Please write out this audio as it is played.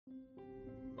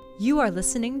You are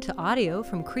listening to audio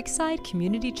from Creekside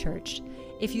Community Church.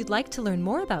 If you'd like to learn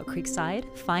more about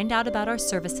Creekside, find out about our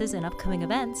services and upcoming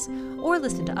events, or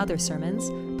listen to other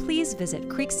sermons, please visit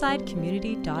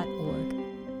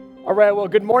creeksidecommunity.org. All right, well,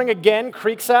 good morning again,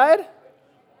 Creekside.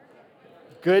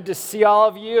 Good to see all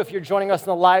of you. If you're joining us on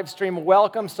the live stream,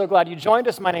 welcome. So glad you joined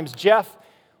us. My name's Jeff,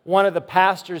 one of the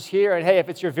pastors here. And hey, if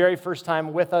it's your very first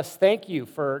time with us, thank you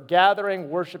for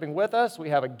gathering, worshiping with us. We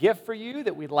have a gift for you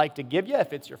that we'd like to give you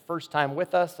if it's your first time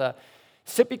with us, a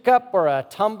sippy cup or a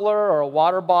tumbler or a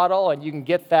water bottle, and you can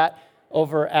get that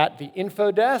over at the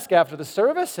info desk after the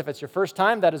service. If it's your first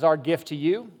time, that is our gift to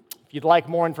you. If you'd like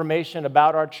more information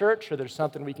about our church or there's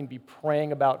something we can be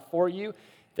praying about for you,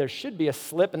 there should be a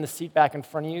slip in the seat back in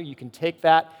front of you. You can take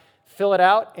that, fill it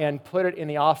out, and put it in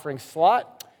the offering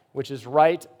slot, which is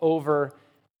right over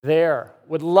there.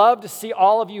 Would love to see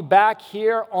all of you back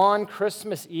here on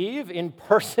Christmas Eve in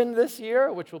person this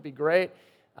year, which will be great.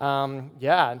 I'm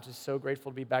just so grateful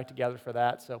to be back together for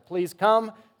that. So please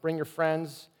come, bring your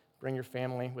friends, bring your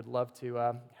family. Would love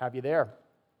to have you there.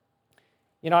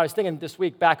 You know, I was thinking this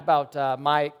week back about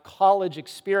my college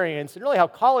experience and really how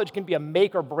college can be a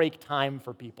make or break time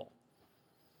for people.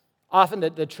 Often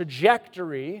the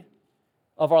trajectory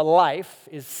of our life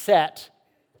is set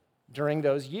during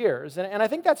those years. And I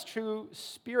think that's true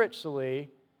spiritually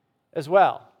as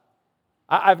well.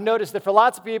 I've noticed that for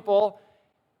lots of people,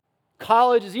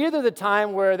 college is either the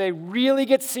time where they really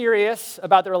get serious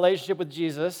about their relationship with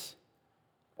Jesus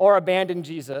or abandon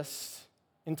Jesus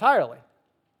entirely.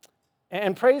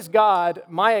 And praise God,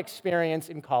 my experience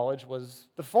in college was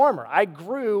the former. I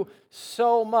grew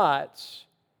so much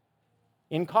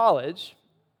in college,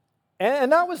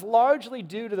 and that was largely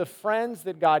due to the friends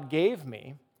that God gave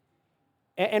me.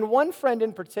 And one friend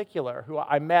in particular who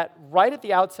I met right at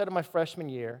the outset of my freshman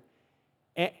year,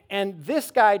 and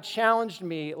this guy challenged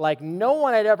me like no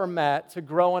one I'd ever met to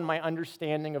grow in my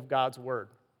understanding of God's Word.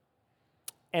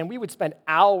 And we would spend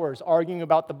hours arguing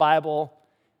about the Bible,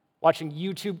 watching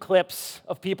YouTube clips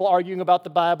of people arguing about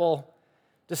the Bible,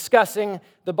 discussing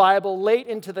the Bible late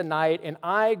into the night, and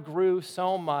I grew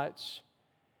so much.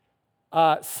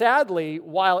 Sadly,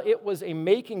 while it was a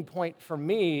making point for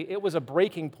me, it was a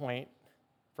breaking point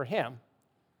for him.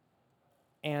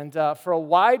 And for a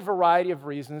wide variety of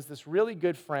reasons, this really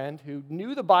good friend who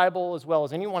knew the Bible as well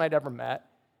as anyone I'd ever met,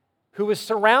 who was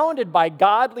surrounded by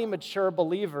godly, mature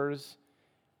believers,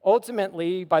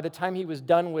 ultimately, by the time he was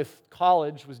done with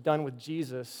college, was done with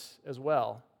Jesus as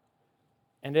well,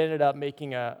 and ended up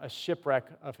making a shipwreck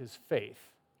of his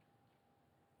faith.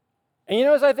 And you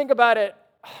know, as I think about it,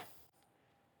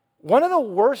 one of the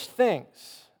worst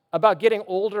things about getting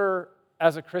older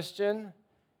as a Christian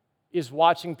is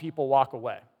watching people walk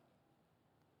away.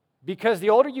 Because the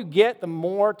older you get, the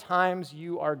more times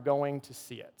you are going to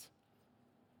see it.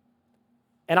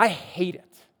 And I hate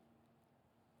it.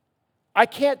 I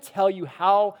can't tell you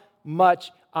how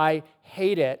much I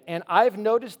hate it. And I've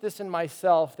noticed this in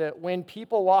myself, that when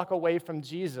people walk away from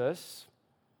Jesus,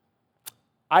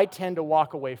 I tend to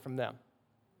walk away from them.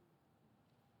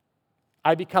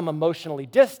 I become emotionally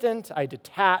distant, I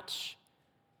detach.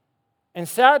 And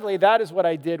sadly, that is what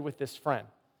I did with this friend.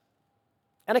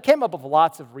 And I came up with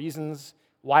lots of reasons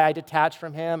why I detached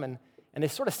from him, and they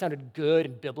sort of sounded good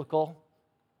and biblical.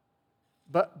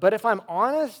 But if I'm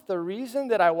honest, the reason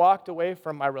that I walked away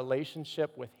from my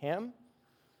relationship with him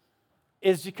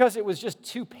is because it was just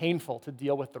too painful to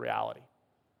deal with the reality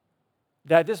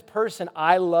that this person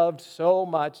I loved so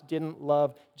much didn't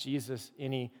love Jesus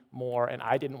anymore, and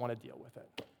I didn't want to deal with it.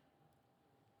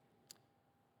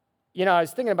 You know, I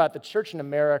was thinking about the church in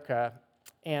America,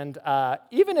 and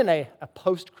even in a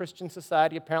post-Christian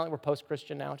society, apparently we're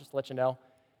post-Christian now, just to let you know,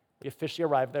 we officially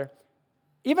arrived there.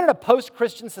 Even in a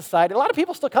post-Christian society, a lot of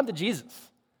people still come to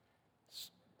Jesus.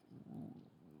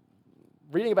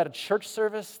 Reading about a church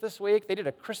service this week, they did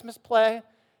a Christmas play,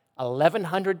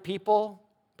 1,100 people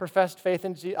professed faith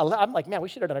in Jesus. I'm like, man, we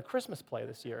should have done a Christmas play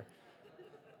this year.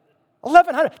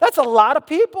 1,100, that's a lot of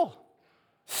people.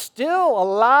 Still, a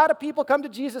lot of people come to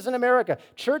Jesus in America.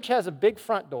 Church has a big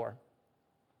front door.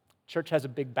 Church has a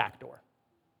big back door.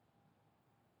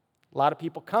 A lot of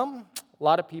people come, a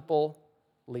lot of people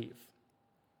leave.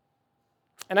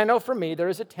 And I know for me, there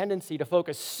is a tendency to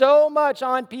focus so much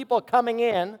on people coming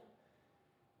in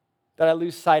that I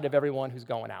lose sight of everyone who's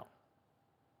going out.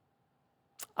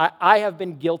 I have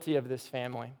been guilty of this,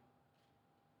 family.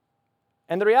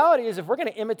 And the reality is, if we're going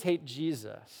to imitate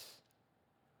Jesus,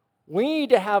 we need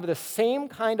to have the same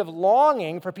kind of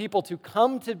longing for people to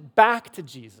come back to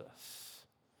Jesus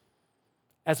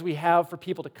as we have for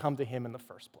people to come to him in the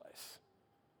first place.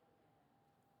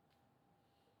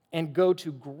 And go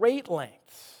to great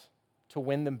lengths to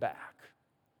win them back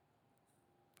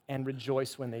and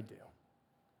rejoice when they do.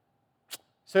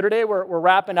 So today we're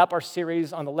wrapping up our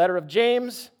series on the letter of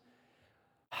James.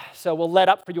 So we'll let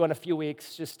up for you in a few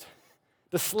weeks. Just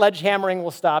the sledgehammering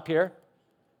will stop here.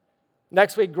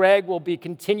 Next week, Greg will be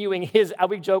continuing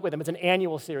we joke with him, it's an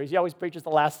annual series. He always preaches the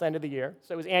last Sunday of the year.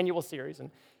 So it was an annual series, and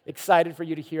excited for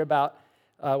you to hear about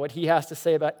what he has to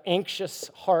say about anxious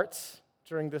hearts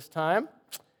during this time.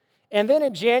 And then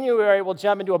in January, we'll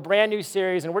jump into a brand new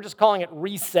series, and we're just calling it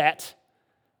Reset,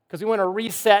 because we want to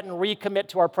reset and recommit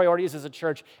to our priorities as a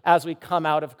church as we come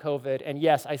out of COVID. And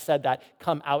yes, I said that,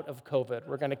 come out of COVID.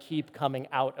 We're going to keep coming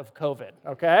out of COVID,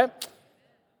 okay?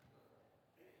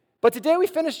 But today we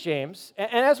finish James,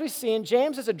 and as we've seen,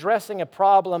 James is addressing a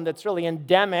problem that's really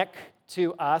endemic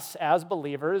to us as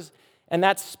believers, and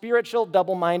that's spiritual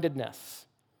double-mindedness.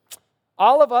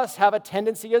 All of us have a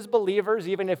tendency as believers,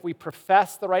 even if we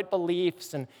profess the right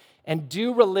beliefs and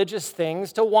do religious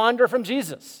things, to wander from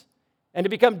Jesus and to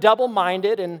become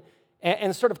double-minded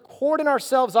and sort of cordon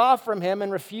ourselves off from him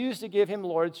and refuse to give him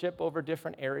lordship over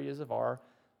different areas of our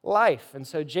life. And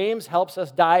so James helps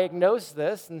us diagnose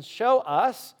this and show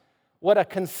us what a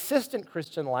consistent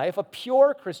Christian life, a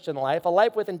pure Christian life, a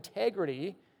life with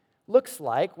integrity looks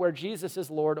like, where Jesus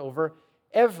is Lord over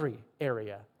every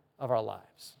area of our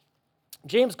lives.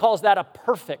 James calls that a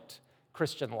perfect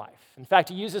Christian life. In fact,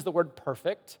 he uses the word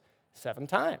perfect 7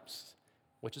 times,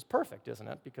 which is perfect, isn't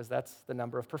it? Because that's the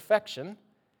number of perfection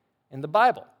in the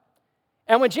Bible.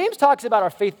 And when James talks about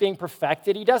our faith being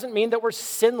perfected, he doesn't mean that we're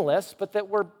sinless, but that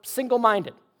we're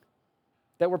single-minded,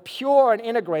 that we're pure and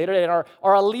integrated, and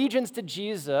our allegiance to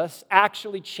Jesus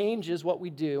actually changes what we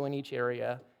do in each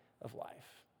area of life.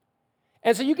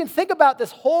 And so you can think about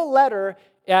this whole letter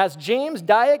as James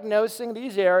diagnosing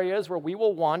these areas where we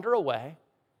will wander away,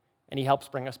 and he helps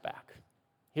bring us back.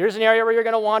 Here's an area where you're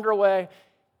going to wander away.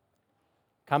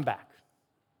 Come back.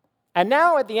 And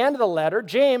now at the end of the letter,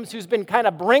 James, who's been kind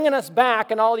of bringing us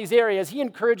back in all these areas, he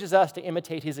encourages us to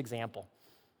imitate his example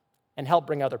and help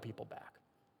bring other people back.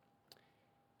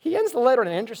 He ends the letter in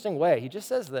an interesting way. He just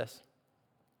says this: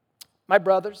 "My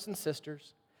brothers and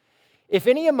sisters, if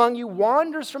any among you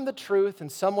wanders from the truth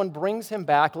and someone brings him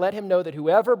back, let him know that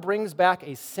whoever brings back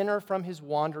a sinner from his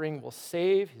wandering will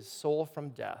save his soul from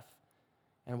death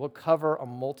and will cover a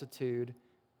multitude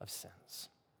of sins."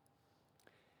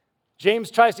 James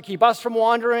tries to keep us from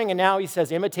wandering, and now he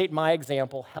says, imitate my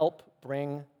example. Help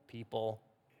bring people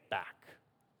back.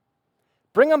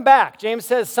 Bring them back. James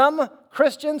says some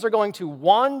Christians are going to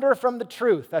wander from the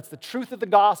truth. That's the truth of the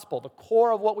gospel, the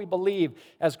core of what we believe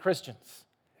as Christians.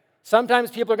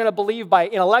 Sometimes people are going to believe by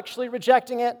intellectually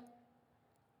rejecting it.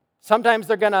 Sometimes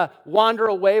they're going to wander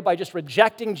away by just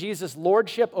rejecting Jesus'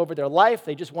 lordship over their life.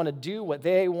 They just want to do what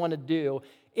they want to do.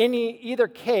 In either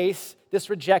case, this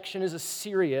rejection is a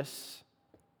serious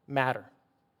matter.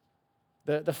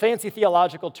 The fancy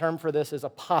theological term for this is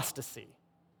apostasy.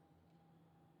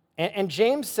 And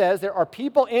James says there are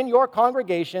people in your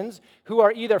congregations who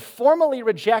are either formally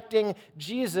rejecting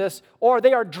Jesus or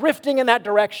they are drifting in that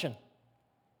direction,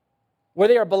 where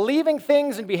they are believing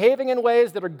things and behaving in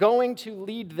ways that are going to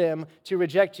lead them to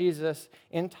reject Jesus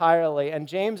entirely. And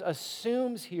James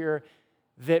assumes here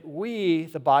that we,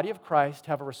 the body of Christ,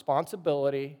 have a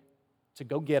responsibility to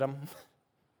go get them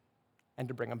and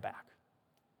to bring them back.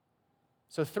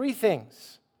 So 3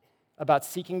 things about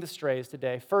seeking the strays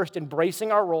today. First,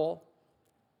 embracing our role.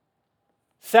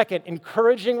 Second,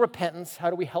 encouraging repentance.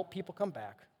 How do we help people come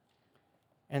back?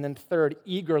 And then third,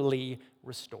 eagerly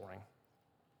restoring.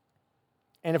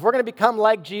 And if we're going to become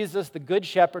like Jesus, the good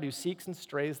shepherd who seeks and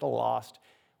strays the lost,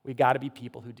 we've got to be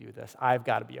people who do this. I've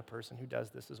got to be a person who does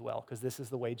this as well, because this is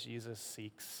the way Jesus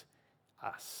seeks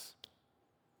us.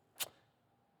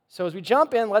 So as we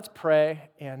jump in, let's pray.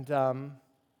 And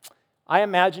I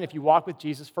imagine if you walk with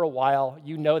Jesus for a while,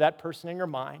 you know that person in your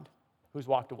mind who's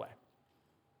walked away,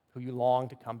 who you long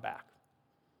to come back.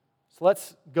 So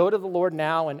let's go to the Lord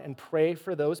now and pray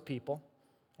for those people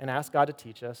and ask God to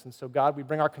teach us. And so, God, we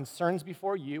bring our concerns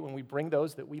before you, and we bring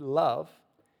those that we love.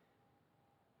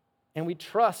 And we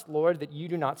trust, Lord, that you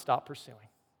do not stop pursuing.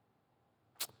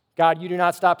 God, you do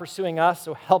not stop pursuing us,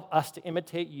 so help us to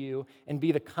imitate you and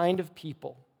be the kind of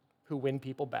people who win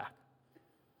people back.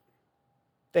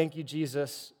 Thank you,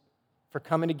 Jesus, for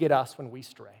coming to get us when we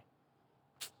stray.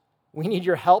 We need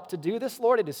your help to do this,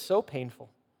 Lord. It is so painful.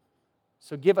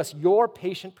 So give us your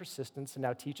patient persistence and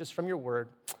now teach us from your word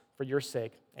for your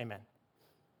sake. Amen.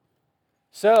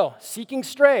 So, seeking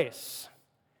strays.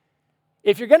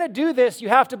 If you're going to do this, you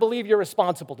have to believe you're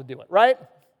responsible to do it, right?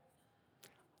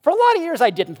 For a lot of years, I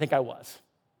didn't think I was.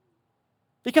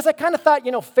 Because I kind of thought,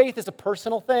 faith is a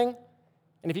personal thing.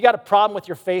 And if you got a problem with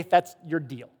your faith, that's your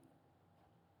deal.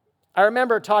 I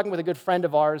remember talking with a good friend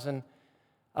of ours and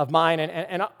of mine,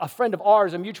 and a friend of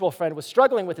ours, a mutual friend, was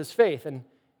struggling with his faith. And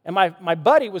my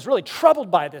buddy was really troubled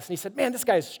by this. And he said, man, this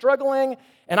guy is struggling,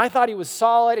 and I thought he was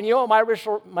solid. And you know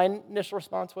what my initial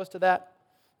response was to that?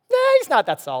 Nah, he's not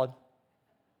that solid.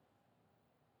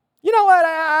 You know what?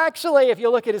 Actually, if you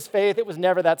look at his faith, it was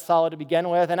never that solid to begin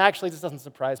with. And actually, this doesn't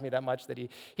surprise me that much that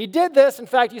he did this. In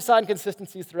fact, you saw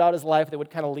inconsistencies throughout his life that would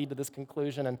kind of lead to this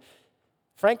conclusion. And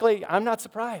frankly, I'm not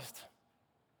surprised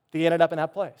that he ended up in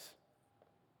that place.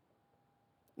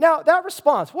 Now, that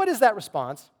response, what is that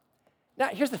response? Now,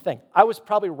 here's the thing. I was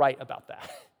probably right about that.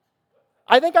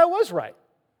 I think I was right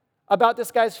about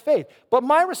this guy's faith. But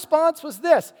my response was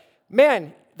this.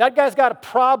 Man, that guy's got a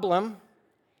problem.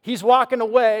 He's walking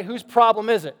away. Whose problem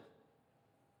is it?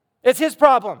 It's his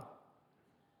problem.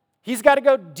 He's got to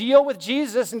go deal with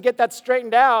Jesus and get that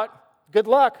straightened out. Good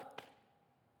luck.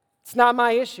 It's not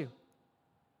my issue.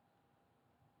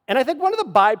 And I think one of the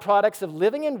byproducts of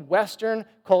living in Western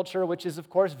culture, which is, of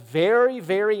course, very,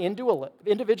 very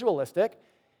individualistic,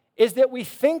 is that we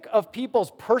think of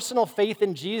people's personal faith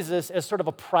in Jesus as sort of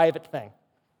a private thing.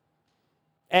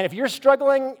 And if you're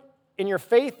struggling in your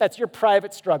faith, that's your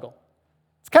private struggle.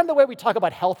 It's kind of the way we talk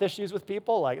about health issues with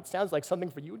people. Like, it sounds like something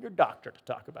for you and your doctor to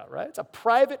talk about, right? It's a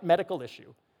private medical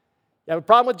issue. You have a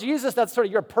problem with Jesus, that's sort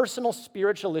of your personal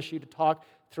spiritual issue to talk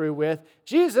through with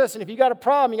Jesus. And if you got a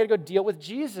problem, you got to go deal with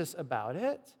Jesus about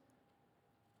it.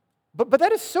 But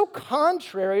that is so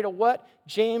contrary to what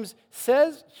James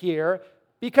says here,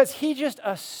 because he just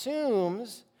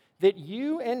assumes that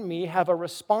you and me have a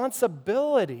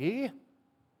responsibility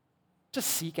to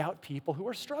seek out people who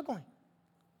are struggling.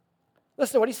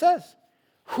 Listen to what he says.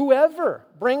 Whoever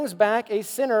brings back a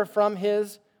sinner from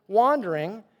his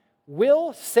wandering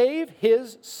will save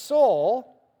his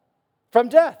soul from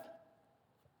death.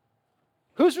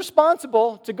 Who's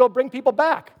responsible to go bring people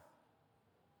back?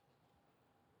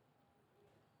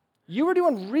 You were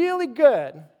doing really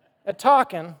good at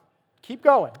talking. Keep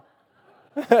going.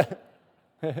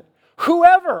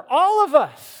 Whoever, all of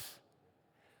us.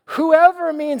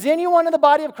 Whoever means anyone in the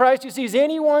body of Christ who sees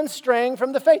anyone straying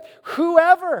from the faith.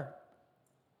 Whoever.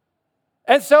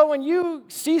 And so when you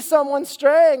see someone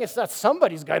straying, it's not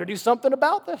somebody's got to do something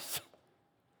about this.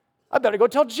 I better go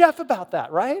tell Jeff about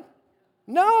that, right?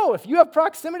 No, if you have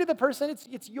proximity to the person,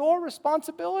 it's your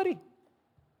responsibility.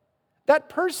 That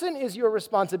person is your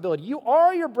responsibility. You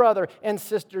are your brother and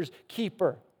sister's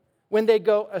keeper when they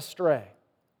go astray.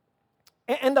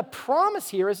 And the promise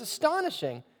here is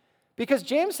astonishing. Because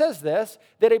James says this,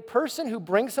 that a person who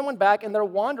brings someone back and they're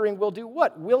wandering will do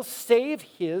what? Will save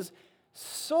his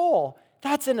soul.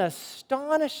 That's an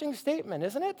astonishing statement,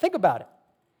 isn't it? Think about it.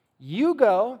 You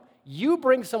go, you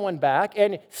bring someone back,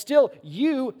 and still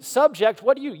you, subject,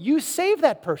 what do you? You save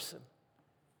that person.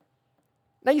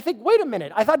 Now you think, wait a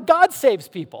minute, I thought God saves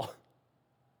people.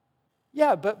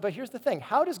 Yeah, but here's the thing.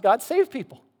 How does God save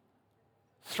people?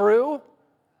 Through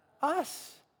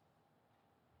us.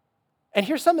 And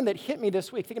here's something that hit me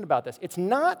this week thinking about this. It's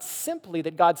not simply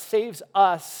that God saves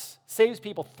us, saves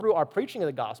people through our preaching of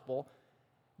the gospel.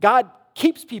 God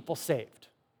keeps people saved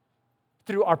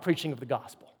through our preaching of the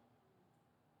gospel.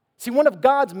 See, one of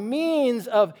God's means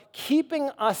of keeping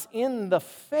us in the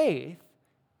faith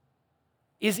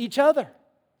is each other.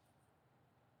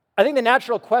 I think the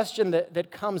natural question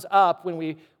that comes up when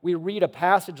we read a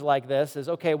passage like this is,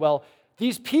 okay, well,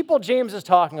 these people James is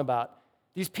talking about,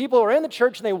 these people who are in the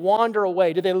church and they wander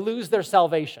away, did they lose their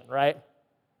salvation, right?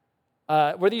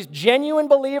 Were these genuine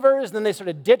believers, and then they sort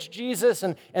of ditched Jesus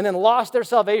and then lost their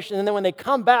salvation, and then when they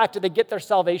come back, did they get their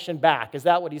salvation back? Is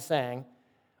that what he's saying?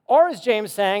 Or is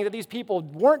James saying that these people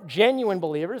weren't genuine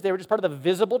believers, they were just part of the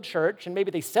visible church, and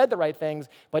maybe they said the right things,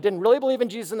 but didn't really believe in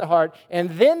Jesus in their heart, and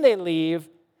then they leave,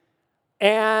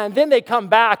 and then they come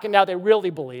back, and now they really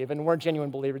believe and weren't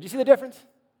genuine believers. Do you see the difference?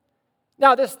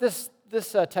 Now, this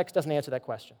text doesn't answer that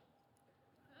question.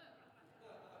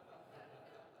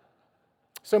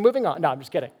 So moving on. No, I'm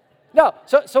just kidding. No,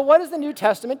 so what does the New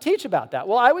Testament teach about that?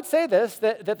 Well, I would say this,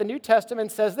 that the New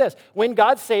Testament says this. When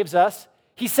God saves us,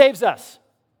 he saves us.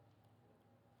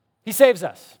 He saves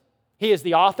us. He is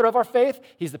the author of our faith.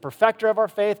 He's the perfecter of our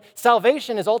faith.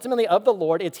 Salvation is ultimately of the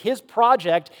Lord. It's his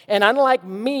project, and unlike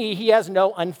me, he has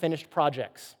no unfinished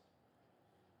projects.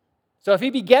 So if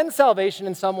he begins salvation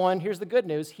in someone, here's the good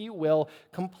news, he will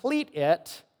complete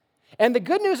it. And the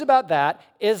good news about that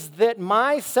is that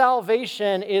my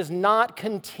salvation is not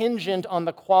contingent on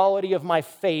the quality of my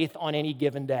faith on any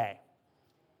given day.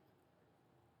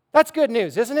 That's good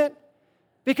news, isn't it?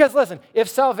 Because listen, if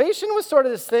salvation was sort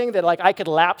of this thing that like I could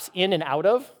lapse in and out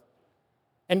of,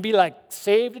 and be like,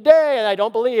 saved today, and I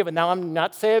don't believe, and now I'm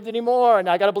not saved anymore, and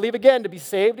I got to believe again to be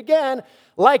saved again.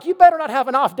 Like, you better not have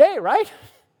an off day, right?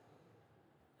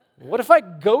 What if I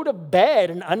go to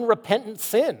bed in unrepentant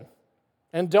sin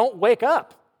and don't wake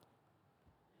up?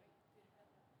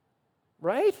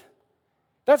 Right?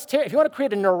 That's terrible. If you want to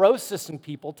create a neurosis in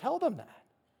people, tell them that.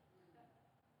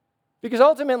 Because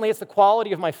ultimately, it's the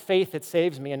quality of my faith that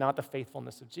saves me and not the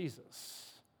faithfulness of Jesus.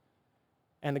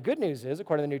 And the good news is,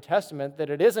 according to the New Testament,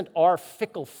 that it isn't our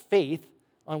fickle faith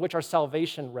on which our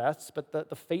salvation rests, but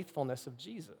the faithfulness of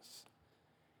Jesus.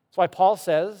 That's why Paul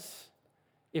says,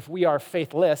 if we are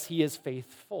faithless, he is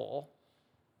faithful.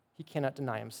 He cannot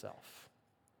deny himself.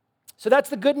 So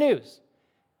that's the good news.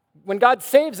 When God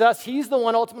saves us, he's the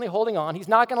one ultimately holding on. He's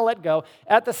not going to let go.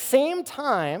 At the same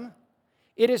time,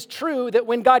 it is true that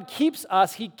when God keeps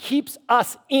us, he keeps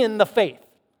us in the faith.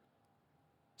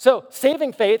 So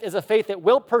saving faith is a faith that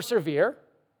will persevere.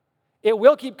 It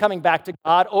will keep coming back to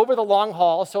God over the long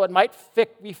haul, so it might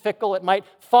be fickle, it might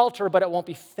falter, but it won't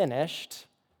be finished.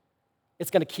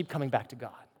 It's going to keep coming back to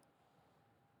God.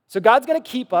 So God's going to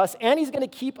keep us, and he's going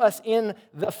to keep us in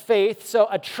the faith. So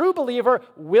a true believer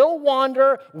will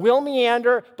wander, will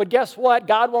meander, but guess what?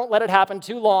 God won't let it happen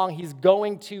too long. He's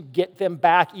going to get them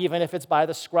back, even if it's by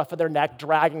the scruff of their neck,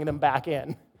 dragging them back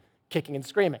in, kicking and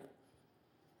screaming.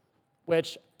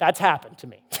 Which, that's happened to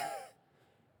me.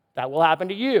 That will happen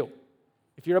to you.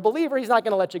 If you're a believer, he's not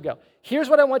going to let you go. Here's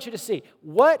what I want you to see.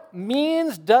 What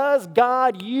means does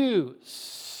God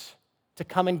use to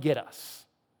come and get us?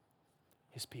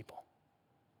 His people.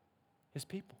 His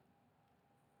people.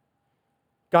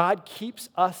 God keeps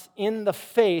us in the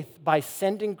faith by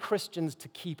sending Christians to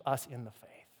keep us in the faith.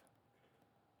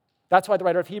 That's why the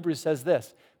writer of Hebrews says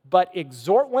this, but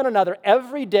exhort one another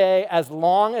every day as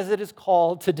long as it is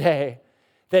called today,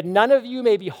 that none of you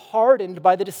may be hardened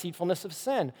by the deceitfulness of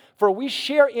sin. For we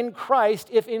share in Christ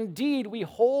if indeed we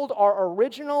hold our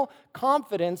original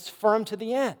confidence firm to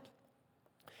the end.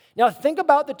 Now, think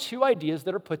about the two ideas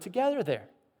that are put together there.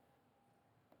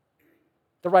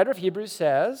 The writer of Hebrews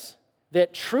says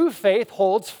that true faith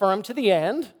holds firm to the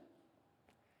end.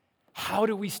 How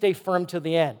do we stay firm to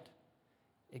the end?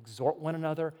 Exhort one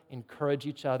another, encourage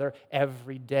each other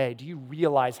every day. Do you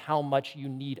realize how much you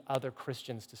need other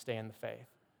Christians to stay in the faith?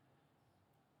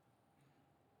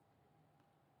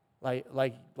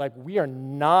 Like we are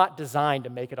not designed to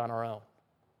make it on our own.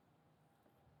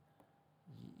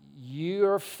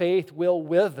 Your faith will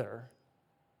wither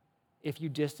if you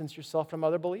distance yourself from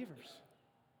other believers.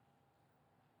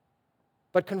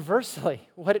 But conversely,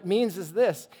 what it means is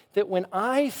this, that when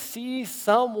I see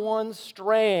someone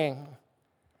straying,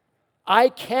 I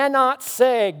cannot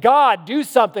say, God, do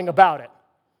something about it.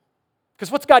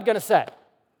 Because what's God going to say?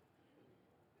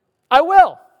 I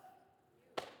will.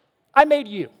 I made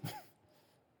you.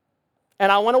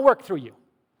 And I want to work through you.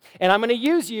 And I'm going to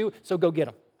use you, so go get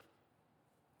him.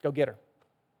 Go get her.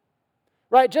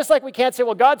 Right? Just like we can't say,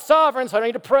 well, God's sovereign, so I don't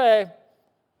need to pray.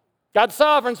 God's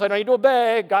sovereign, so I don't need to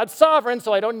obey. God's sovereign,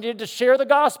 so I don't need to share the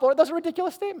gospel. Those are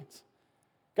ridiculous statements.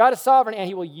 God is sovereign, and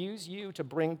he will use you to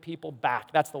bring people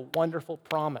back. That's the wonderful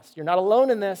promise. You're not alone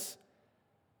in this,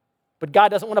 but God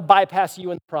doesn't want to bypass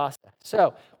you in the process.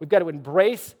 So we've got to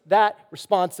embrace that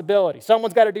responsibility.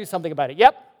 Someone's got to do something about it.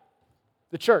 Yep,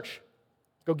 the church.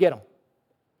 Go get them.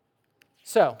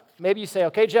 So maybe you say,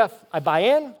 okay, Jeff, I buy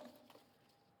in.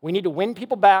 We need to win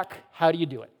people back. How do you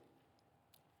do it?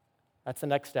 That's the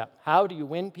next step. How do you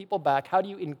win people back? How do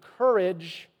you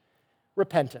encourage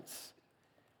repentance?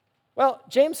 Well,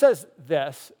 James says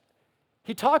this.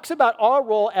 He talks about our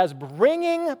role as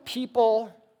bringing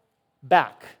people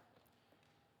back.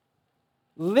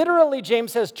 Literally,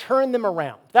 James says, turn them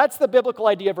around. That's the biblical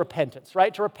idea of repentance,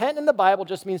 right? To repent in the Bible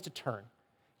just means to turn.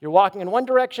 You're walking in one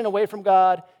direction away from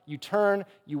God, you turn,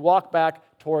 you walk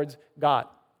back towards God.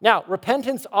 Now,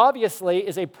 repentance obviously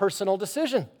is a personal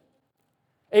decision.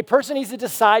 A person needs to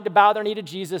decide to bow their knee to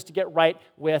Jesus to get right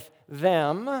with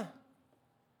them.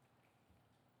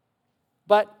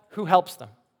 But who helps them?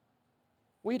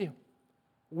 We do.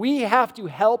 We have to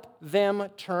help them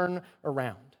turn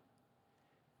around.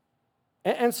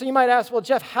 And so you might ask, well,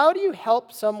 Jeff, how do you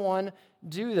help someone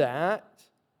do that?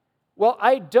 Well,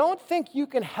 I don't think you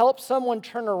can help someone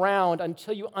turn around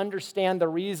until you understand the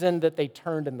reason that they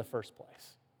turned in the first place.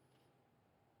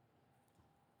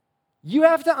 You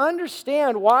have to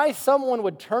understand why someone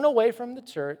would turn away from the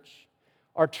church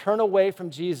or turn away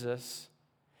from Jesus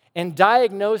and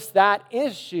diagnose that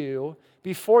issue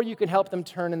before you can help them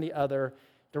turn in the other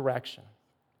direction.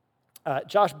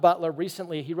 Josh Butler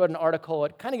recently, he wrote an article.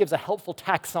 It kind of gives a helpful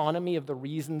taxonomy of the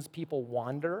reasons people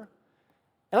wander.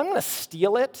 And I'm going to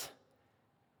steal it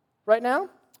right now.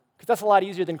 because that's a lot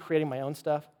easier than creating my own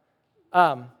stuff.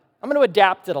 I'm going to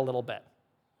adapt it a little bit,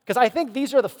 because I think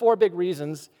these are the 4 big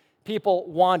reasons people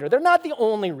wander. They're not the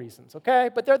only reasons,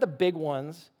 okay? But they're the big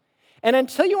ones. And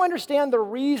until you understand the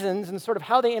reasons and sort of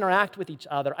how they interact with each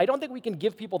other, I don't think we can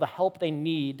give people the help they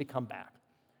need to come back.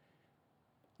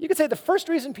 You could say the first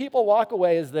reason people walk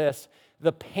away is this: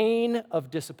 the pain of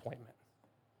disappointment.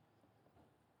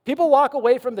 People walk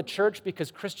away from the church because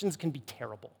Christians can be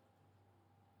terrible.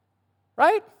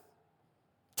 Right?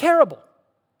 Terrible.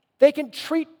 They can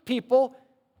treat people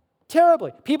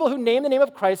terribly. People who name the name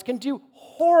of Christ can do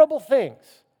horrible things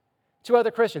to other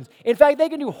Christians. In fact, they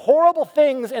can do horrible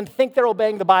things and think they're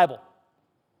obeying the Bible,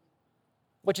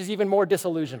 which is even more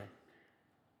disillusioning.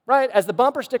 Right? As the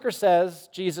bumper sticker says,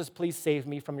 Jesus, please save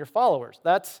me from your followers.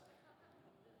 That's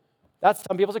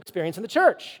some people's experience in the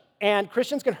church. And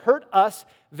Christians can hurt us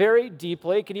very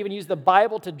deeply, can even use the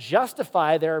Bible to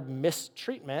justify their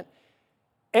mistreatment.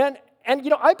 And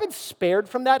I've been spared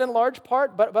from that in large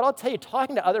part, but I'll tell you,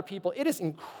 talking to other people, it is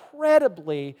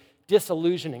incredibly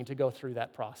disillusioning to go through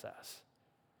that process.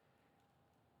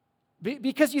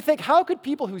 Because you think, how could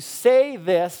people who say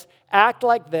this, act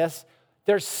like this,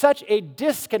 there's such a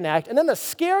disconnect? And then the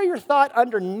scarier thought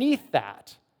underneath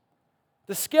that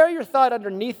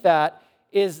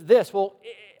is this: well,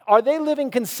 are they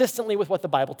living consistently with what the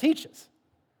Bible teaches?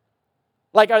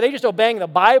 Like, are they just obeying the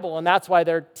Bible and that's why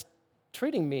they're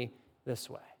treating me this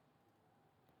way?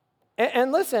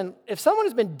 And listen, if someone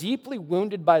has been deeply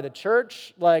wounded by the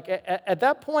church, like at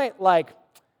that point, like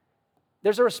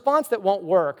there's a response that won't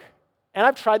work. And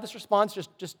I've tried this response,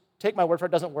 just take my word for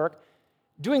it, doesn't work.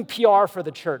 Doing PR for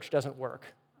the church doesn't work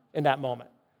in that moment.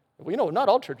 Well, not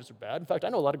all churches are bad. In fact, I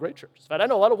know a lot of great churches. In fact, I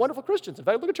know a lot of wonderful Christians. In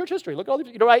fact, look at church history. Look at all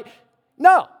these, right?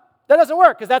 No, that doesn't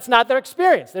work because that's not their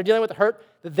experience. They're dealing with the hurt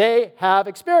that they have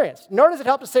experienced. Nor does it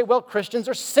help to say, well, Christians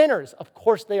are sinners. Of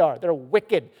course they are. They're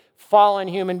wicked, fallen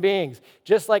human beings,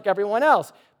 just like everyone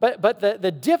else. But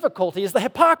the difficulty is the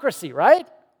hypocrisy, right?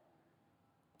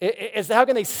 It's how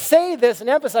can they say this and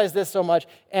emphasize this so much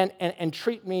and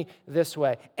treat me this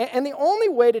way? And the only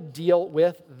way to deal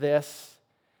with this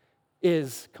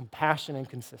is compassion and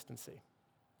consistency.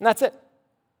 And that's it.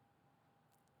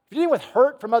 If you're dealing with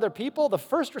hurt from other people, the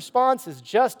first response is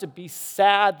just to be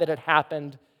sad that it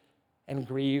happened and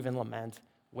grieve and lament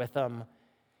with them.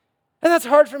 And that's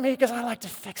hard for me because I like to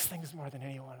fix things more than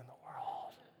anyone in the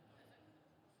world.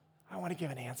 I want to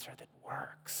give an answer that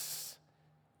works.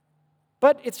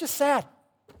 But it's just sad.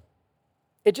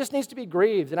 It just needs to be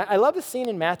grieved. And I love the scene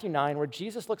in Matthew 9 where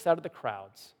Jesus looks out at the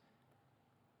crowds.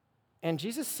 And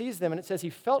Jesus sees them, and it says he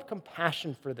felt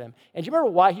compassion for them. And do you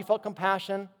remember why he felt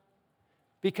compassion?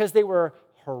 Because they were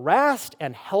harassed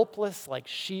and helpless like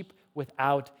sheep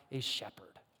without a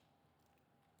shepherd.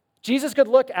 Jesus could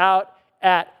look out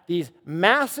at these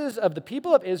masses of the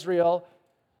people of Israel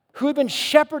who had been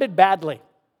shepherded badly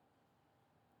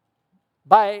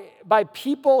by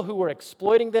people who were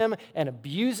exploiting them and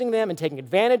abusing them and taking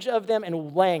advantage of them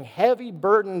and laying heavy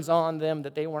burdens on them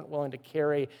that they weren't willing to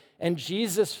carry. And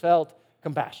Jesus felt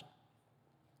compassion.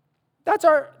 That's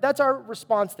our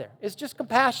response there. It's just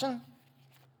compassion,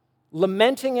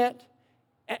 lamenting it.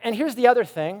 And here's the other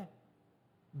thing: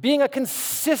 being a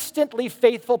consistently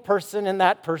faithful person in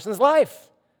that person's life.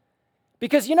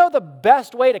 Because the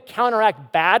best way to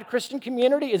counteract bad Christian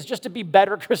community is just to be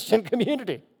better Christian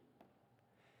community.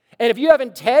 And if you have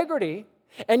integrity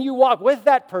and you walk with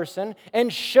that person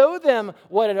and show them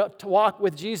what to walk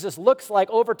with Jesus looks like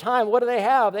over time, what do they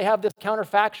have? They have this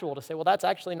counterfactual to say, well, that's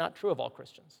actually not true of all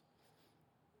Christians.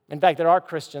 In fact, there are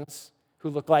Christians who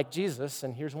look like Jesus,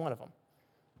 and here's one of them.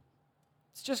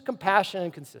 It's just compassion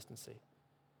and consistency.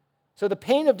 So the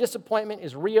pain of disappointment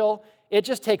is real. It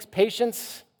just takes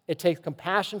patience. It takes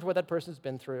compassion for what that person's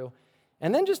been through.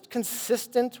 And then just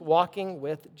consistent walking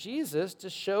with Jesus to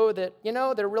show that,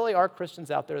 there really are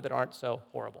Christians out there that aren't so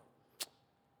horrible.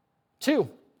 2,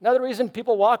 another reason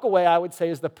people walk away, I would say,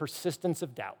 is the persistence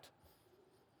of doubt.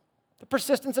 The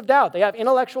persistence of doubt. They have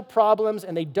intellectual problems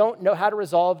and they don't know how to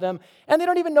resolve them, and they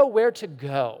don't even know where to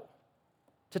go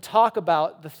to talk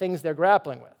about the things they're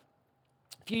grappling with.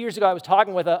 A few years ago, I was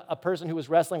talking with a person who was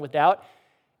wrestling with doubt,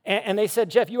 and they said,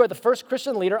 Jeff, you are the first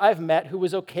Christian leader I've met who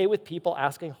was okay with people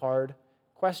asking hard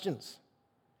questions.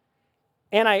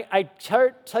 And I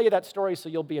tell you that story so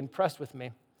you'll be impressed with me.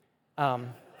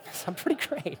 I'm pretty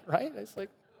great, right? It's like,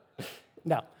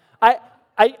 no.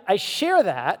 I share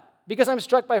that because I'm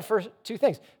struck by two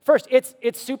things. First,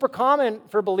 it's super common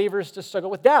for believers to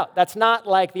struggle with doubt. That's not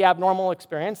like the abnormal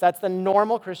experience. That's the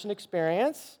normal Christian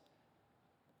experience.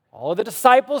 All of the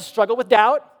disciples struggle with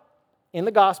doubt in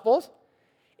the Gospels.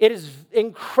 It is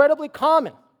incredibly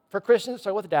common for Christians to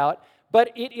struggle with doubt,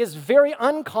 but it is very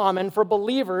uncommon for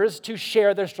believers to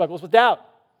share their struggles with doubt.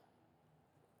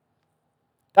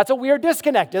 That's a weird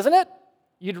disconnect, isn't it?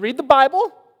 You'd read the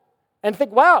Bible and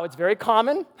think, wow, it's very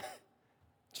common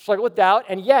to struggle with doubt,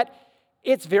 and yet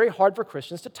it's very hard for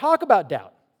Christians to talk about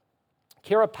doubt.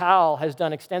 Kara Powell has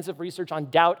done extensive research on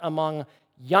doubt among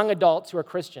young adults who are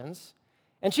Christians,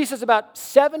 and she says about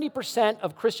 70%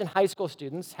 of Christian high school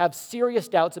students have serious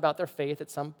doubts about their faith at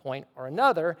some point or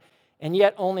another, and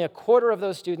yet only a quarter of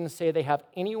those students say they have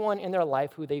anyone in their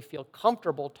life who they feel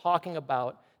comfortable talking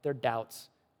about their doubts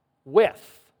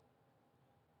with.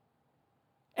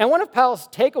 And one of Powell's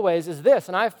takeaways is this,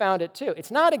 and I've found it too.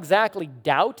 It's not exactly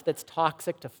doubt that's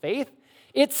toxic to faith.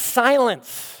 It's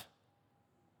silence.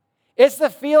 It's the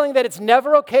feeling that it's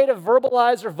never okay to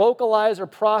verbalize or vocalize or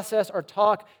process or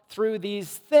talk through these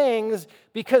things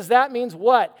because that means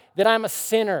what? That I'm a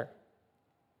sinner,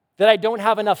 that I don't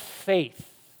have enough faith.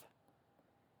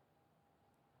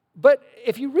 But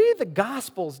if you read the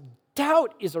Gospels,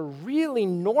 doubt is a really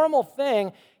normal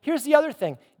thing. Here's the other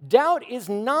thing. Doubt is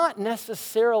not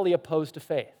necessarily opposed to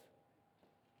faith.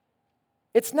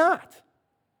 It's not.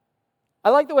 I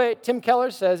like the way Tim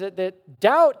Keller says it, that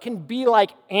doubt can be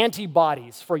like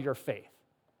antibodies for your faith.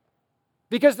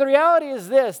 Because the reality is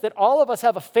this, that all of us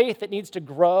have a faith that needs to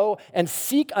grow and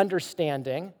seek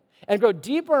understanding and grow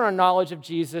deeper in our knowledge of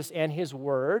Jesus and His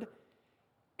Word.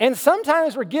 And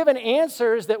sometimes we're given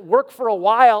answers that work for a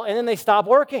while and then they stop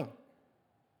working.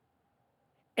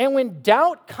 And when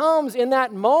doubt comes in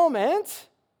that moment,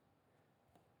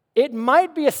 it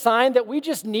might be a sign that we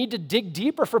just need to dig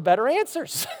deeper for better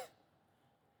answers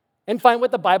and find what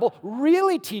the Bible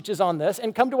really teaches on this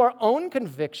and come to our own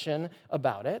conviction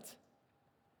about it.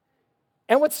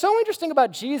 And what's so interesting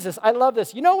about Jesus, I love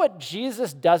this. You know what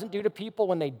Jesus doesn't do to people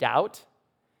when they doubt?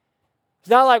 It's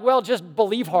not like, well, just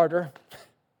believe harder.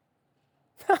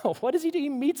 No, what does he do? He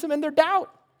meets them in their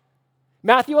doubt.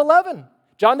 Matthew 11.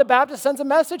 John the Baptist sends a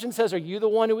message and says, are you the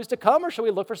one who is to come or shall we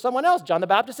look for someone else? John the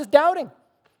Baptist is doubting.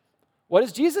 What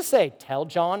does Jesus say? Tell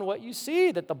John what you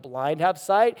see, that the blind have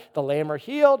sight, the lame are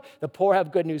healed, the poor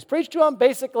have good news preached to them.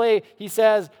 Basically, he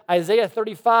says Isaiah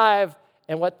 35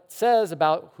 and what it says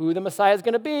about who the Messiah is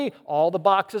going to be. All the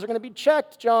boxes are going to be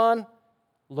checked, John.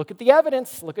 Look at the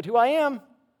evidence. Look at who I am.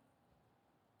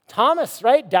 Thomas,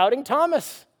 right? Doubting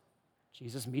Thomas.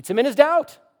 Jesus meets him in his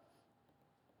doubt.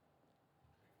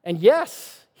 And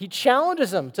yes, he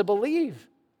challenges him to believe.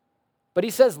 But he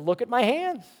says, look at my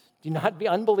hands. Do not be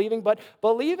unbelieving, but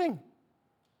believing.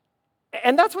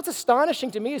 And that's what's astonishing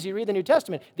to me as you read the New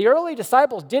Testament. The early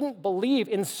disciples didn't believe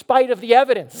in spite of the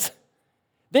evidence.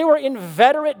 They were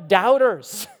inveterate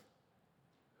doubters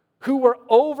who were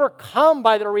overcome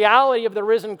by the reality of the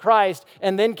risen Christ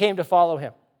and then came to follow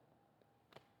him.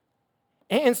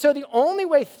 And so the only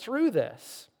way through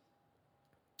this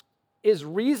is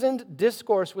reasoned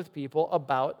discourse with people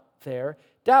about their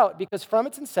doubt, because from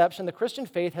its inception, the Christian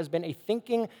faith has been a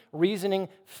thinking, reasoning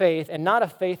faith, and not a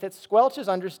faith that squelches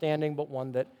understanding, but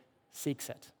one that seeks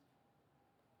it.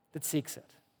 That seeks it.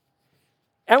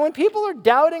 And when people are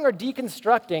doubting or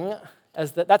deconstructing,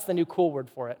 that's the new cool word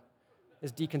for it,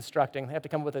 is deconstructing. They have to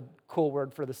come up with a cool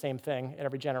word for the same thing in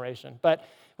every generation. But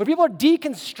when people are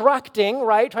deconstructing,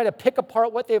 right, trying to pick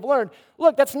apart what they've learned,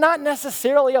 look, that's not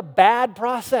necessarily a bad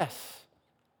process.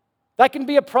 That can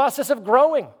be a process of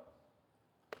growing.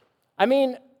 I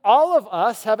mean, all of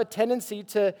us have a tendency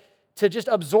to just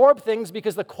absorb things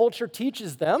because the culture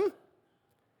teaches them.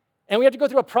 And we have to go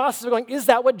through a process of going, is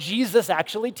that what Jesus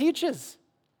actually teaches?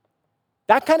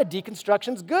 That kind of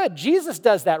deconstruction is good. Jesus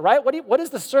does that, right? What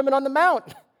is the Sermon on the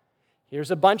Mount?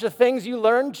 Here's a bunch of things you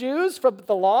learned, Jews, from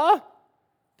the law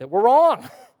that were wrong.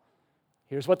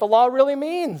 Here's what the law really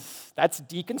means. That's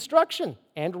deconstruction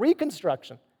and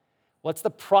reconstruction. What's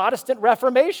the Protestant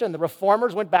Reformation? The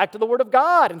Reformers went back to the Word of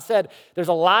God and said, there's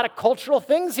a lot of cultural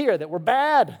things here that were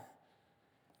bad,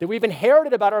 that we've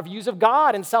inherited about our views of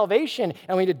God and salvation,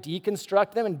 and we need to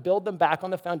deconstruct them and build them back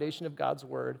on the foundation of God's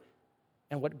Word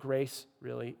and what grace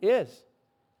really is.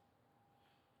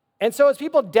 And so as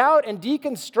people doubt and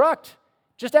deconstruct,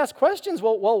 just ask questions.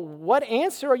 Well, what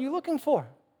answer are you looking for?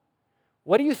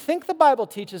 What do you think the Bible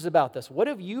teaches about this? What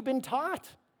have you been taught?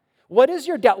 What is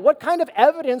your doubt? What kind of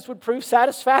evidence would prove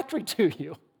satisfactory to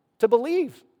you to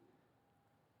believe?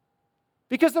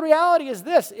 Because the reality is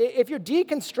this, if you're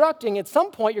deconstructing, at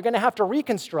some point you're going to have to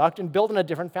reconstruct and build on a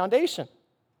different foundation.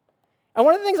 And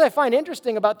one of the things I find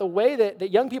interesting about the way that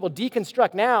young people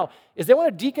deconstruct now is they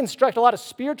want to deconstruct a lot of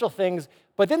spiritual things,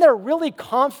 but then they're really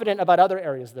confident about other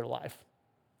areas of their life,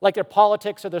 like their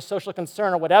politics or their social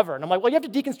concern or whatever. And I'm like, well, you have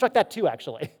to deconstruct that too,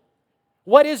 actually.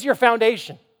 What is your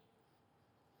foundation?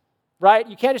 right?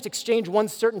 You can't just exchange one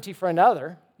certainty for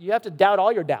another. You have to doubt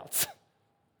all your doubts.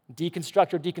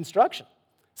 Deconstruct your deconstruction.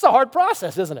 It's a hard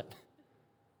process, isn't it?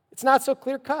 It's not so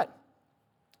clear-cut.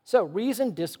 So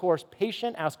reason, discourse,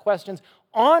 patient, ask questions,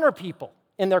 honor people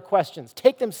in their questions,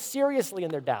 take them seriously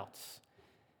in their doubts.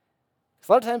 Because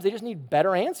a lot of times they just need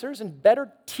better answers and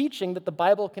better teaching that the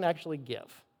Bible can actually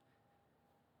give.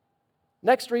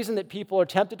 Next reason that people are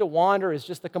tempted to wander is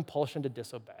just the compulsion to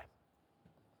disobey.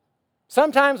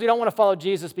 Sometimes we don't want to follow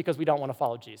Jesus because we don't want to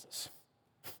follow Jesus.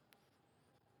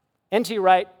 N.T.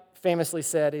 Wright famously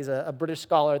said, he's a British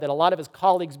scholar, that a lot of his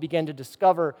colleagues began to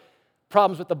discover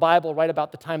problems with the Bible right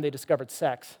about the time they discovered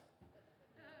sex.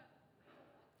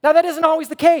 Now, that isn't always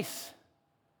the case.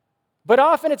 But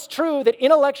often it's true that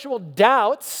intellectual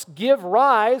doubts give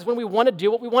rise when we want to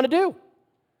do what we want to do.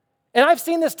 And I've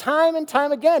seen this time and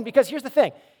time again, because here's the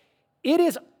thing. It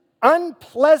is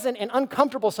unpleasant and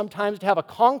uncomfortable sometimes to have a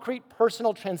concrete,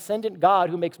 personal, transcendent God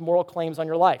who makes moral claims on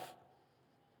your life.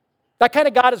 That kind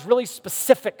of God is really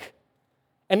specific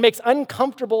and makes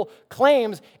uncomfortable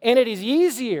claims, and it is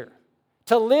easier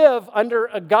to live under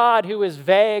a God who is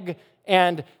vague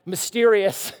and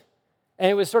mysterious, and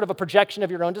it was sort of a projection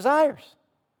of your own desires.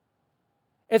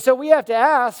 And so we have to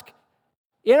ask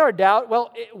in our doubt,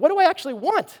 well, what do I actually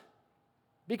want?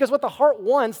 Because what the heart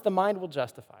wants, the mind will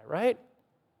justify, right?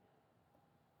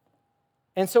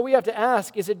 And so we have to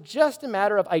ask, is it just a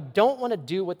matter of I don't want to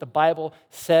do what the Bible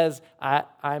says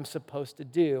I'm supposed to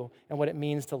do and what it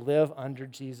means to live under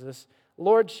Jesus'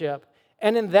 lordship?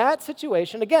 And in that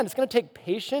situation, again, it's going to take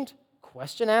patient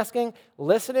question asking,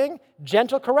 listening,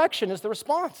 gentle correction is the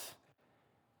response.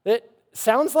 It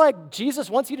sounds like Jesus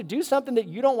wants you to do something that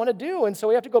you don't want to do, and so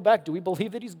we have to go back. Do we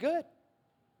believe that he's good?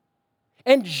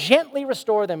 And gently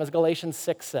restore them, as Galatians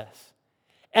 6 says.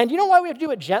 And you know why we have to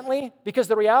do it gently? Because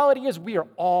the reality is we are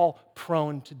all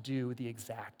prone to do the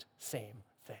exact same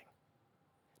thing.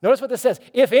 Notice what this says.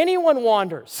 If anyone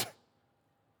wanders,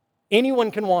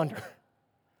 anyone can wander.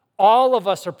 All of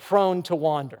us are prone to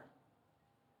wander.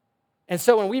 And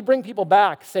so when we bring people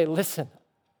back, say, listen,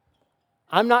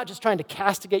 I'm not just trying to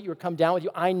castigate you or come down with you.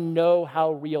 I know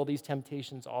how real these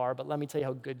temptations are, but let me tell you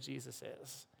how good Jesus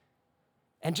is.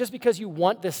 And just because you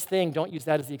want this thing, don't use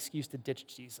that as the excuse to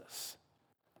ditch Jesus.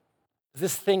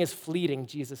 This thing is fleeting,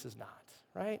 Jesus is not,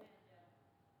 right?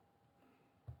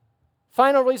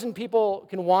 Final reason people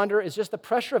can wander is just the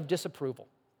pressure of disapproval.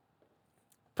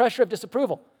 Pressure of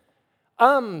disapproval.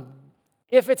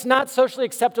 If it's not socially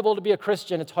acceptable to be a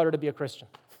Christian, it's harder to be a Christian.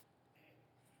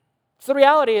 So the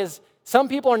reality is, some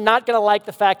people are not going to like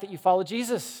the fact that you follow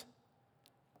Jesus.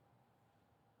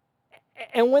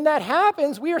 And when that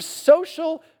happens, we are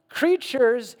social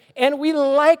creatures, and we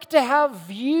like to have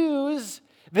views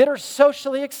that are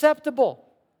socially acceptable.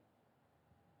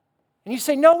 And you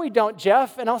say, no, we don't,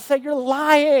 Jeff. And I'll say, you're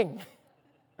lying.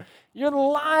 You're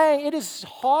lying. It is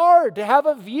hard to have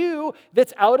a view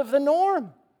that's out of the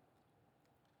norm.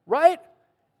 Right?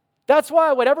 That's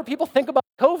why whatever people think about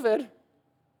COVID,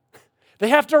 they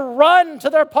have to run to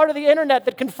their part of the internet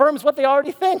that confirms what they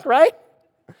already think, right?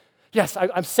 Yes,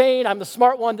 I'm sane, I'm the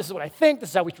smart one, this is what I think, this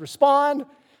is how we should respond.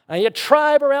 I need a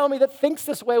tribe around me that thinks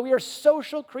this way. We are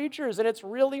social creatures, and it's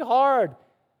really hard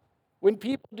when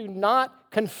people do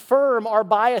not confirm our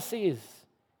biases.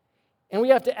 And we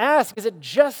have to ask, is it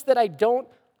just that I don't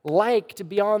like to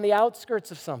be on the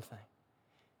outskirts of something?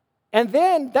 And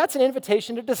then that's an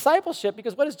invitation to discipleship,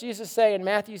 because what does Jesus say in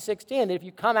Matthew 16? That if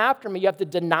you come after me, you have to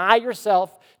deny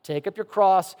yourself, take up your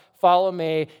cross, follow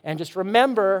me, and just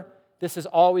remember, this is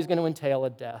always going to entail a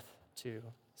death to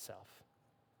self.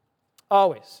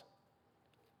 Always.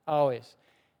 Always.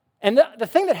 And the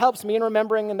thing that helps me in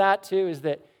remembering that too is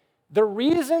that the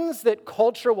reasons that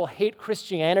culture will hate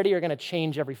Christianity are going to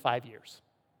change every 5 years.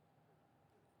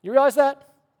 You realize that?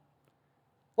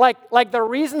 Like the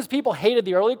reasons people hated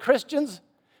the early Christians,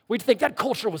 we'd think that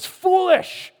culture was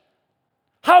foolish.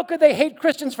 How could they hate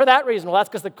Christians for that reason? Well, that's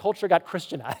because the culture got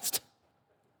Christianized.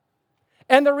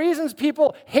 And the reasons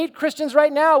people hate Christians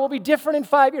right now will be different in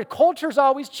 5 years. Culture's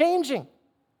always changing.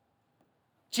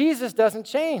 Jesus doesn't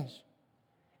change.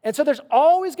 And so there's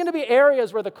always going to be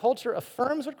areas where the culture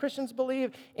affirms what Christians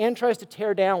believe and tries to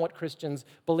tear down what Christians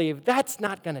believe. That's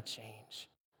not going to change.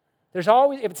 There's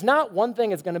always, if it's not one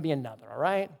thing, it's going to be another, all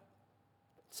right?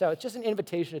 So it's just an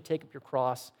invitation to take up your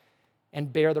cross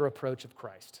and bear the reproach of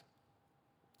Christ.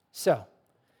 So,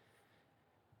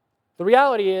 the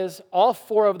reality is all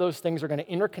four of those things are going to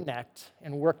interconnect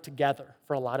and work together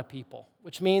for a lot of people,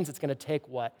 which means it's going to take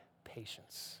what?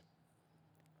 Patience.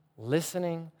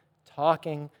 Listening,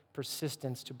 talking,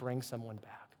 persistence to bring someone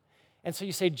back. And so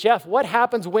you say, Jeff, what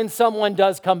happens when someone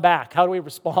does come back? How do we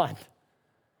respond?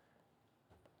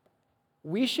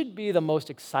 we should be the most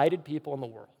excited people in the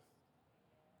world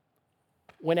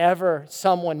whenever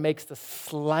someone makes the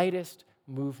slightest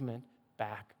movement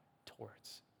back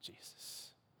towards Jesus.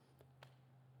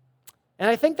 And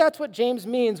I think that's what James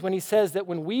means when he says that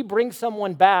when we bring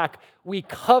someone back, we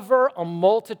cover a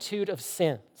multitude of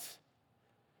sins.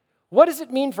 What does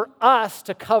it mean for us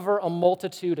to cover a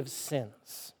multitude of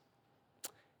sins?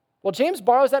 Well, James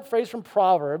borrows that phrase from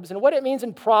Proverbs, and what it means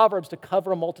in Proverbs to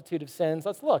cover a multitude of sins,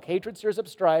 let's look. Hatred stirs up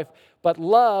strife, but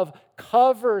love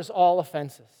covers all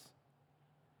offenses.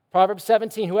 Proverbs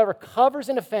 17, whoever covers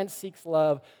an offense seeks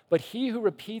love, but he who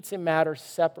repeats a matter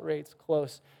separates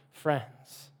close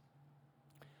friends.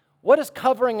 What does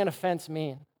covering an offense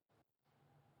mean?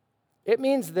 It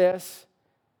means this,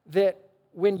 that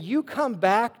when you come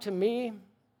back to me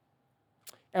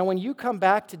and when you come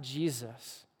back to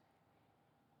Jesus,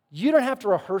 you don't have to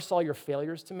rehearse all your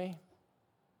failures to me.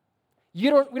 We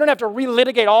don't have to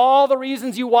relitigate all the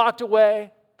reasons you walked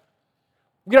away.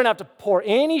 We don't have to pour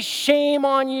any shame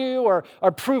on you or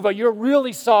prove, oh, you're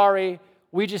really sorry.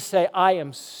 We just say, I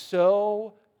am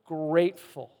so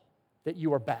grateful that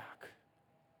you are back.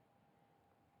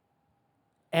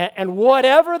 And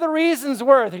whatever the reasons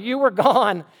were that you were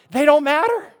gone, they don't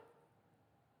matter.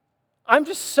 I'm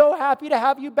just so happy to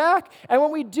have you back. And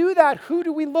when we do that, who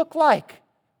do we look like?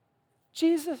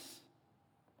 Jesus.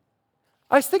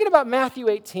 I was thinking about Matthew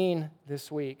 18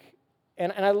 this week,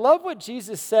 and I love what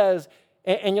Jesus says,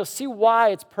 and you'll see why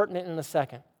it's pertinent in a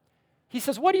second. He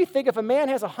says, what do you think if a man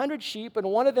has 100 sheep and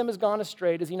one of them has gone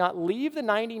astray? Does he not leave the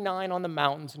 99 on the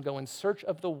mountains and go in search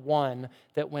of the one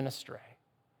that went astray?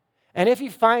 And if he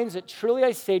finds it, truly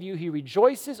I say to you, he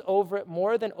rejoices over it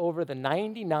more than over the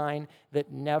 99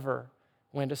 that never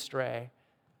went astray.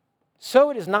 So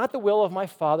it is not the will of my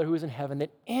Father who is in heaven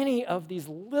that any of these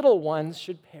little ones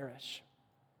should perish.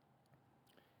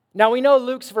 Now we know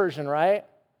Luke's version, right?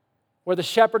 Where the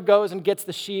shepherd goes and gets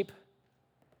the sheep,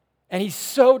 and he's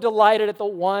so delighted at the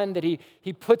one that he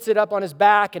puts it up on his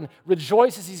back and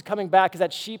rejoices he's coming back because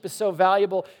that sheep is so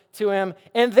valuable to him.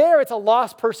 And there it's a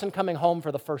lost person coming home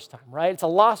for the first time, right? It's a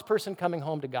lost person coming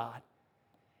home to God.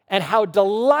 And how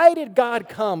delighted God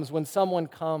comes when someone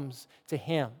comes to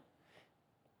him.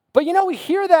 But we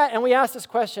hear that and we ask this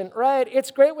question, right?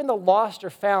 It's great when the lost are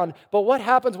found, but what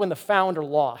happens when the found are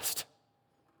lost?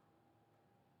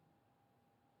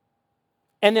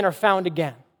 And then are found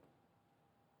again?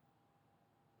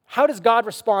 How does God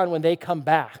respond when they come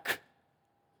back?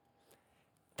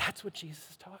 That's what Jesus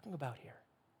is talking about here.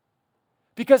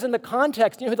 Because in the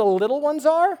context, you know who the little ones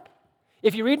are?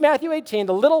 If you read Matthew 18,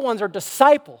 the little ones are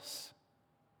disciples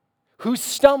who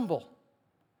stumble,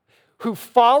 who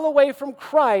fall away from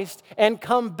Christ and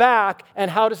come back. And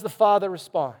how does the Father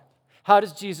respond? How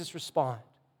does Jesus respond?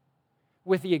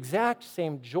 With the exact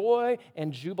same joy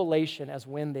and jubilation as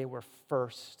when they were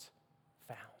first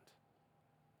found.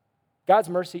 God's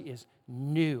mercy is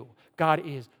new. God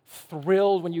is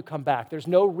thrilled when you come back. There's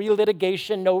no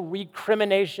relitigation, no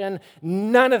recrimination,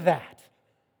 none of that.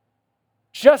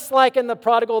 Just like in the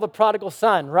prodigal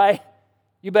son, right?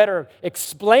 You better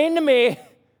explain to me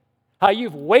how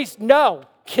you've wasted. No,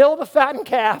 kill the fattened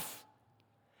calf.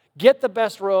 Get the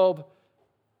best robe.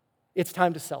 It's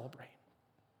time to celebrate.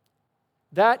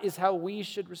 That is how we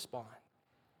should respond.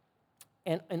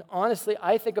 And honestly,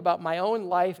 I think about my own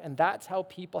life, and that's how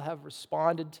people have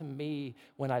responded to me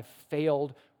when I've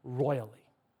failed royally.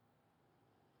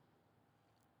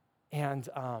 And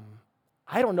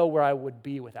I don't know where I would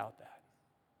be without that.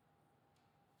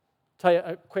 Tell you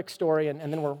a quick story, and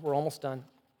then we're almost done.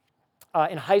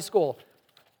 In high school,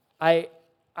 I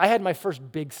had my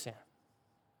first big sin.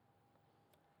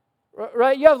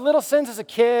 Right? You have little sins as a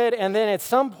kid, and then at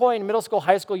some point in middle school,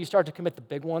 high school, you start to commit the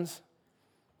big ones.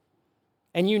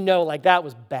 And that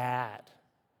was bad.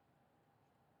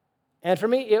 And for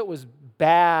me, it was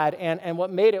bad. And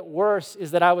what made it worse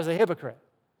is that I was a hypocrite.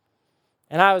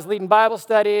 And I was leading Bible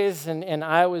studies, and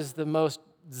I was the most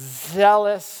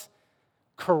zealous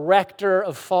corrector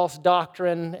of false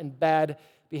doctrine and bad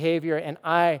behavior. And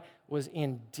I was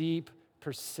in deep,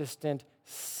 persistent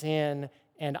sin,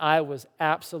 and I was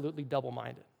absolutely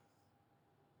double-minded.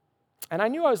 And I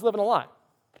knew I was living a lie.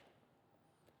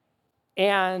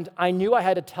 And I knew I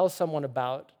had to tell someone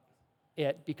about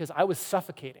it because I was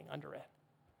suffocating under it.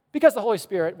 Because the Holy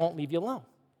Spirit won't leave you alone.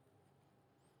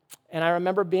 And I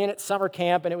remember being at summer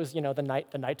camp, and it was,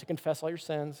 the night to confess all your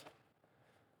sins.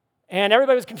 And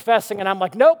everybody was confessing, and I'm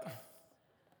like, nope,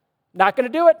 not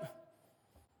going to do it.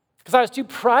 Because I was too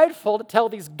prideful to tell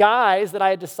these guys that I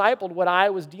had discipled what I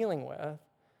was dealing with.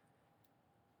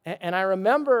 And I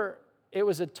remember it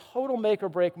was a total make or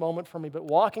break moment for me, but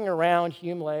walking around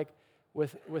Hume Lake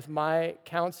with my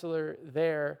counselor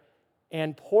there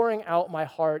and pouring out my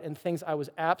heart and things I was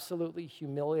absolutely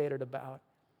humiliated about.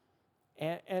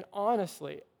 And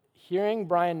honestly, hearing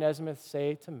Brian Nesmith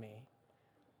say to me,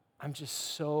 I'm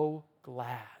just so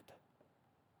glad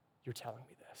you're telling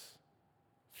me this.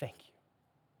 Thank you.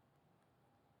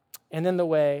 And then the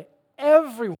way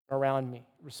everyone around me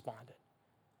responded.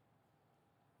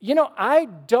 I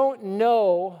don't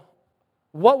know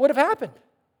what would have happened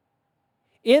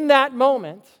in that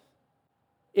moment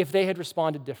if they had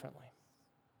responded differently.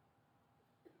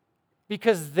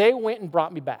 Because they went and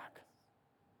brought me back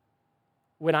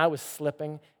when I was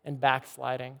slipping and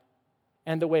backsliding.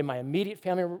 And the way my immediate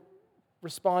family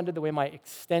responded, the way my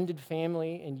extended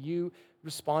family and you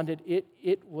responded,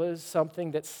 it was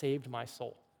something that saved my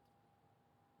soul.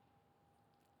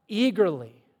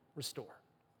 Eagerly restore.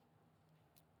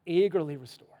 Eagerly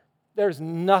restore. There's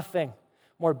nothing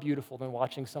more beautiful than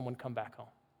watching someone come back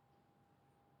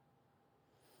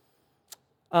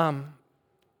home.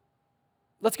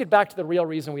 Let's get back to the real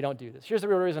reason we don't do this. Here's the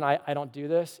real reason I don't do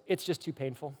this. It's just too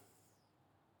painful.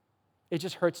 It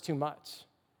just hurts too much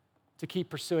to keep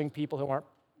pursuing people who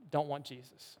don't want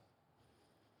Jesus.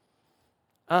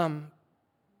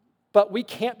 But we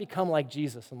can't become like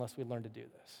Jesus unless we learn to do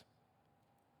this.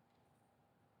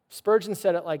 Spurgeon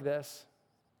said it like this.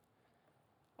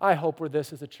 I hope we're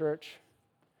this as a church.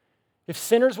 If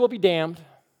sinners will be damned,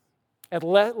 at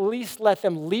least let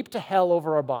them leap to hell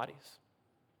over our bodies.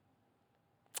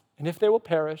 And if they will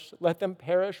perish, let them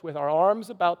perish with our arms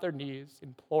about their knees,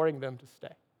 imploring them to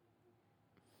stay.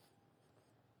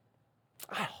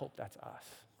 I hope that's us.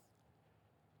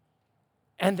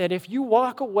 And that if you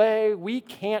walk away, we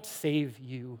can't save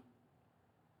you,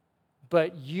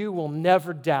 but you will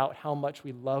never doubt how much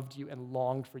we loved you and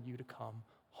longed for you to come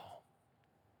home.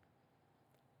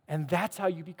 And that's how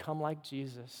you become like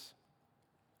Jesus.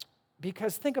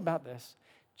 Because think about this.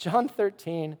 John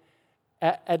 13,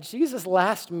 at Jesus'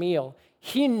 last meal,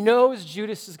 he knows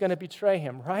Judas is going to betray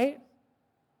him, right?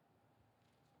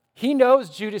 He knows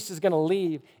Judas is going to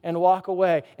leave and walk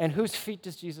away. And whose feet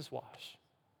does Jesus wash?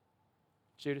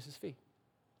 Judas's feet.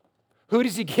 Who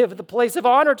does he give the place of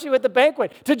honor to at the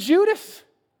banquet? To Judas.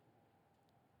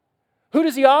 Who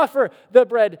does he offer the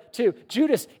bread to?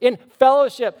 Judas. In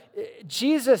fellowship,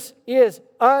 Jesus is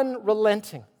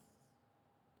unrelenting.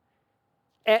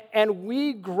 And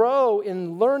we grow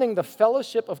in learning the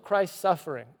fellowship of Christ's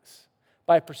sufferings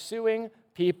by pursuing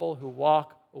people who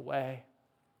walk away.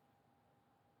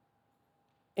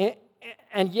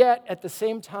 And yet, at the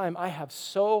same time, I have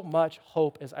so much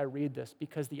hope as I read this,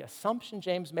 because the assumption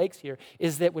James makes here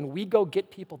is that when we go get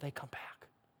people, they come back.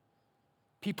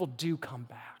 People do come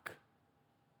back.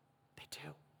 They do.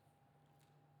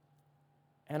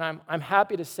 And I'm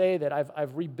happy to say that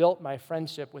I've rebuilt my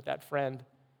friendship with that friend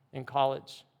in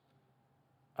college.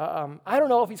 I don't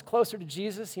know if he's closer to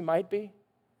Jesus. He might be.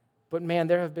 But man,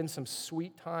 there have been some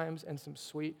sweet times and some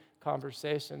sweet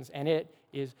conversations, and it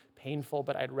is painful,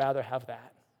 but I'd rather have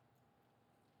that,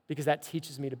 because that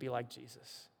teaches me to be like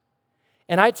Jesus.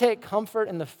 And I take comfort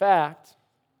in the fact,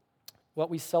 what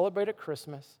we celebrate at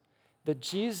Christmas, that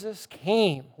Jesus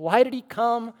came. Why did he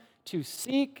come? To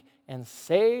seek and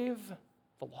save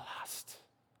the lost.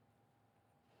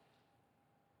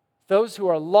 Those who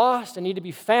are lost and need to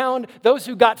be found, those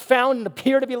who got found and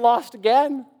appear to be lost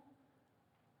again.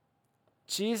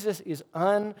 Jesus is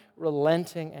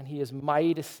unrelenting, and he is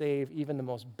mighty to save even the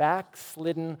most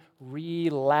backslidden,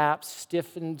 relapsed,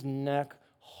 stiffened neck,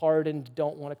 hardened,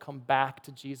 don't want to come back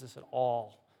to Jesus at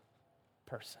all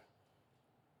person.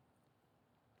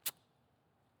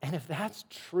 And if that's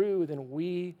true, then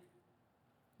we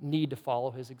need to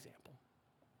follow his example.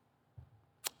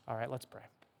 All right, let's pray.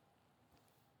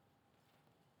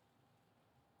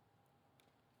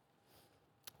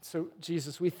 So,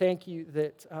 Jesus, we thank you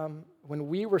that when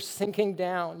we were sinking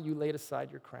down, you laid aside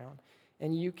your crown,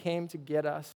 and you came to get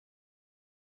us